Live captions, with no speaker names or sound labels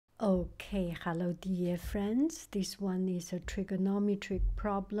Okay, hello dear friends. This one is a trigonometric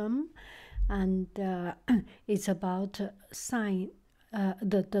problem, and it's about sine,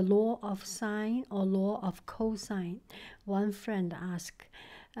 the law of sine or law of cosine. One friend asked,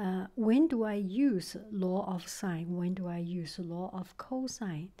 when do I use law of sine? When do I use law of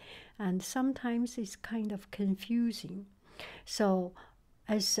cosine? And sometimes it's kind of confusing. So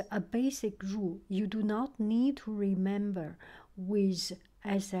as a basic rule, you do not need to remember with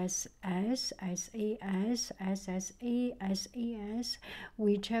SSS, SAS, SSA, SAS,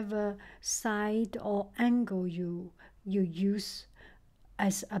 whichever side or angle you use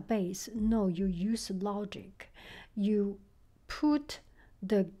as a base. No, you use logic. You put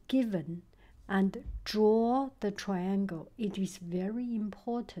the given and draw the triangle. It is very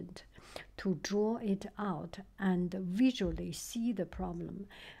important to draw it out and visually see the problem.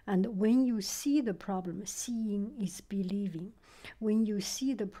 And when you see the problem, seeing is believing. When you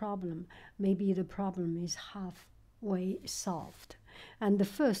see the problem, maybe the problem is halfway solved. And the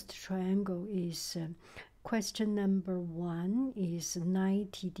first triangle is question number 1 is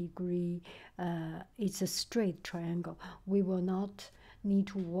 90-degree. It's a straight triangle. We will not need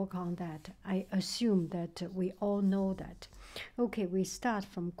to work on that. I assume that we all know that. Okay, we start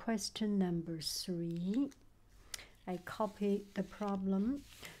from question number 3. I copy the problem.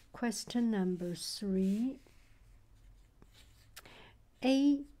 Question number 3.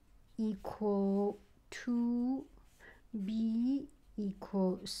 A equal 2, B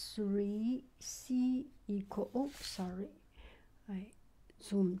equal 3, C equal, oh sorry, I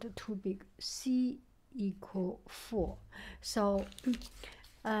zoomed too big, C equal 4. So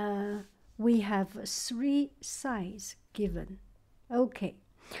we have 3 sides given. Okay,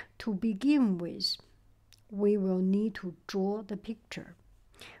 to begin with, we will need to draw the picture.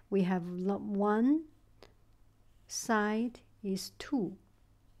 We have one side is 2,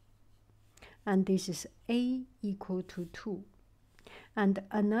 and this is A equal to 2, and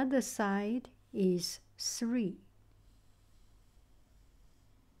another side is 3.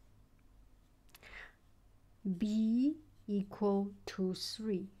 B equal to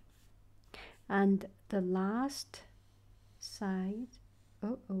 3, and the last side,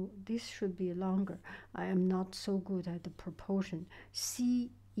 this should be longer. I am not so good at the proportion. C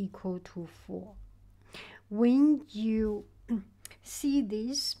equal to 4. When you see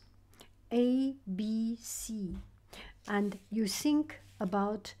this A, B, C, and you think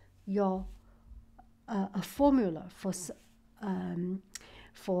about your a formula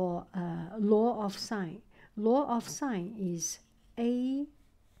for law of sine. Law of sine is A.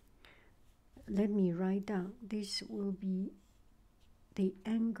 Let me write down. This will be the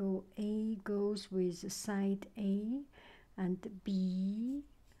angle A goes with side A, and B.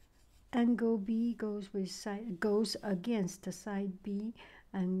 Angle B goes against the side B.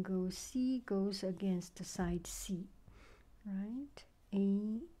 Angle C goes against the side C. Right?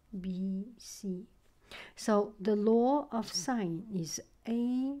 A, B, C. So the law of sine is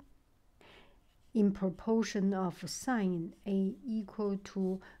A in proportion of sine A equal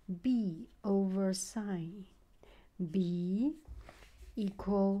to B over sine B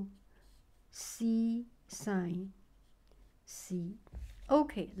equal C sine C.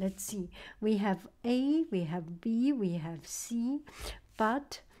 Okay, let's see. We have A, we have B, we have C,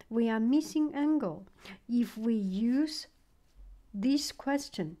 but we are missing angle. If we use this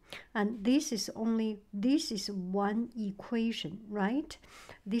question, and this is one equation, right?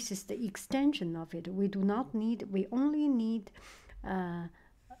 This is the extension of it. We do not need, we only need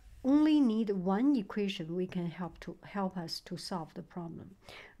one equation. We can help us to solve the problem.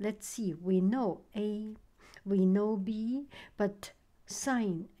 Let's see. We know A, we know B, but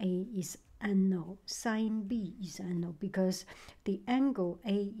sine A is unknown, sine B is unknown, because the angle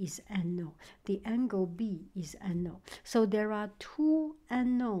A is unknown, the angle B is unknown. So there are 2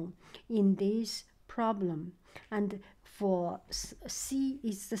 unknown in this problem, and for C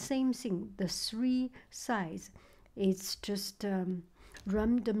it's the same thing. The 3 sides, it's just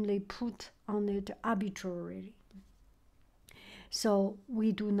randomly put on it arbitrarily. So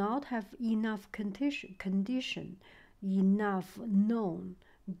we do not have enough condition, enough known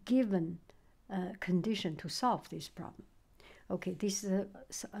given condition to solve this problem. Okay, this is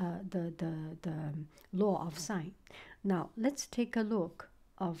the law of sine. Now let's take a look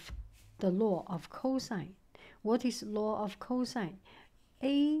of the law of cosine. What is law of cosine?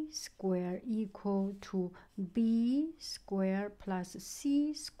 A square equal to B square plus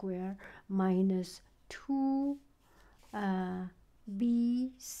C square minus 2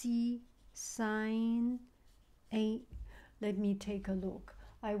 BC sine A. Let me take a look.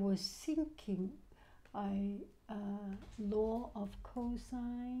 I was thinking I law of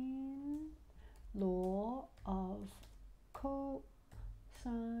cosine, law of cosine,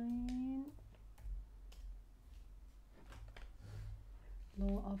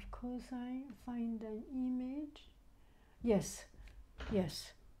 law of cosine, find an image. Yes,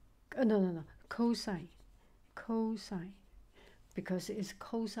 yes. No, cosine, cosine, because it's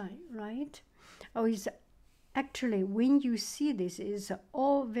cosine, right? Oh, it's actually, when you see this, it's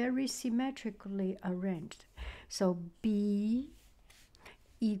all very symmetrically arranged. So B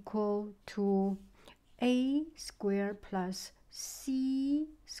equal to A squared plus C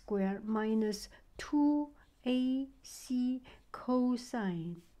squared minus 2AC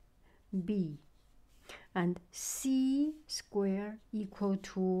cosine B. And C squared equal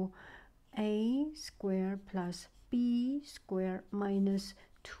to A squared plus B squared minus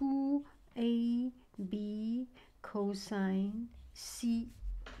 2AB cosine C.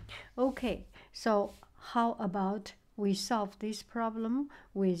 Okay, so how about we solve this problem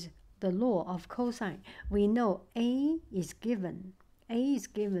with the law of cosine? We know A is given, A is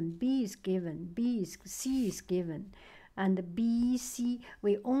given, B is given, C is given, and B, C,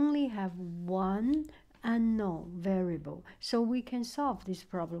 we only have one unknown variable. So we can solve this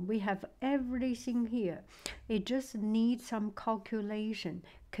problem. We have everything here. It just needs some calculation.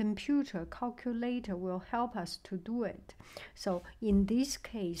 Calculator will help us to do it. So in this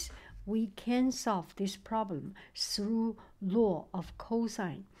case, we can solve this problem through law of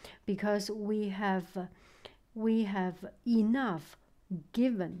cosine, because we have enough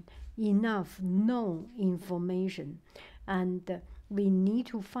known information, and we need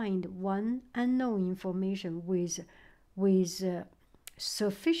to find one unknown information with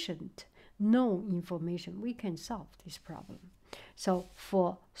sufficient known information. We can solve this problem. So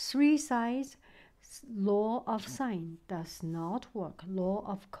for three sides, law of sine does not work. Law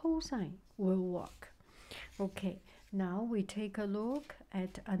of cosine will work. Okay, now we take a look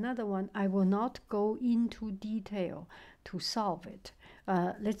at another one. I will not go into detail to solve it.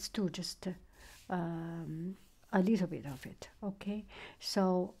 Let's do just a little bit of it. Okay,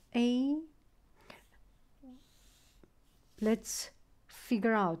 so let's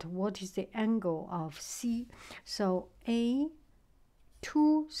figure out what is the angle of C. So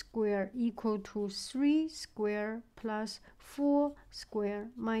 2 squared equal to 3 squared plus 4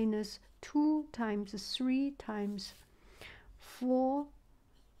 squared minus 2 times 3 times 4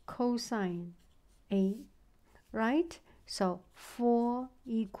 cosine A, right? So 4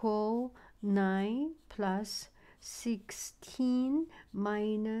 equal 9 plus 16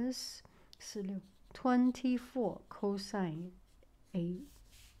 minus 24 cosine A.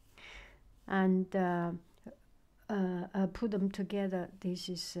 And put them together. This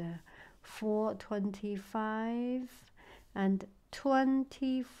is 425 and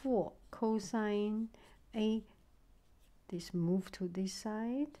 24 cosine A. This move to this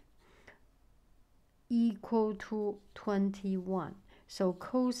side, equal to 21. So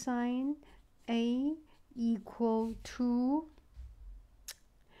cosine A equal to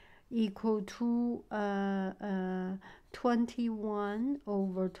 21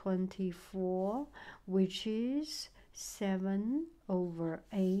 over 24, which is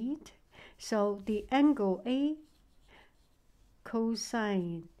 7/8. So the angle A,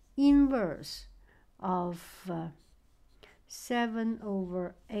 cosine inverse of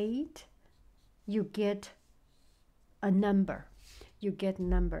 7/8, you get a number. You get a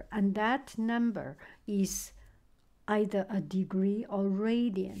number, and that number is either a degree or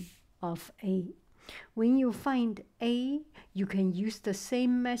radian of A. When you find A, you can use the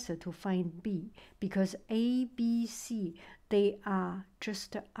same method to find B, because A, B, C, they are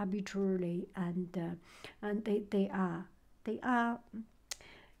just arbitrarily, and they are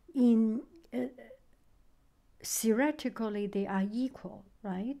in theoretically they are equal,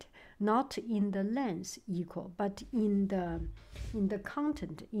 right? Not in the length equal, but in the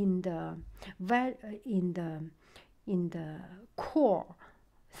content, in the core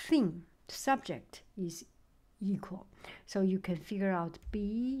thing, subject is equal. So you can figure out B,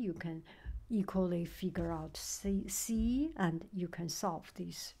 you can equally figure out C, and you can solve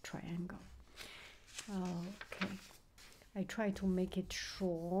this triangle. Okay, I try to make it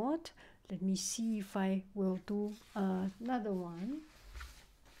short. Let me see if I will do another one.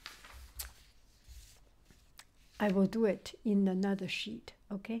 I will do it in another sheet,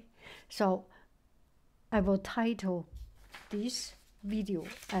 okay? So I will title this video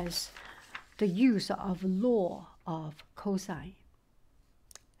as the use of law of cosine.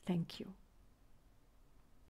 Thank you.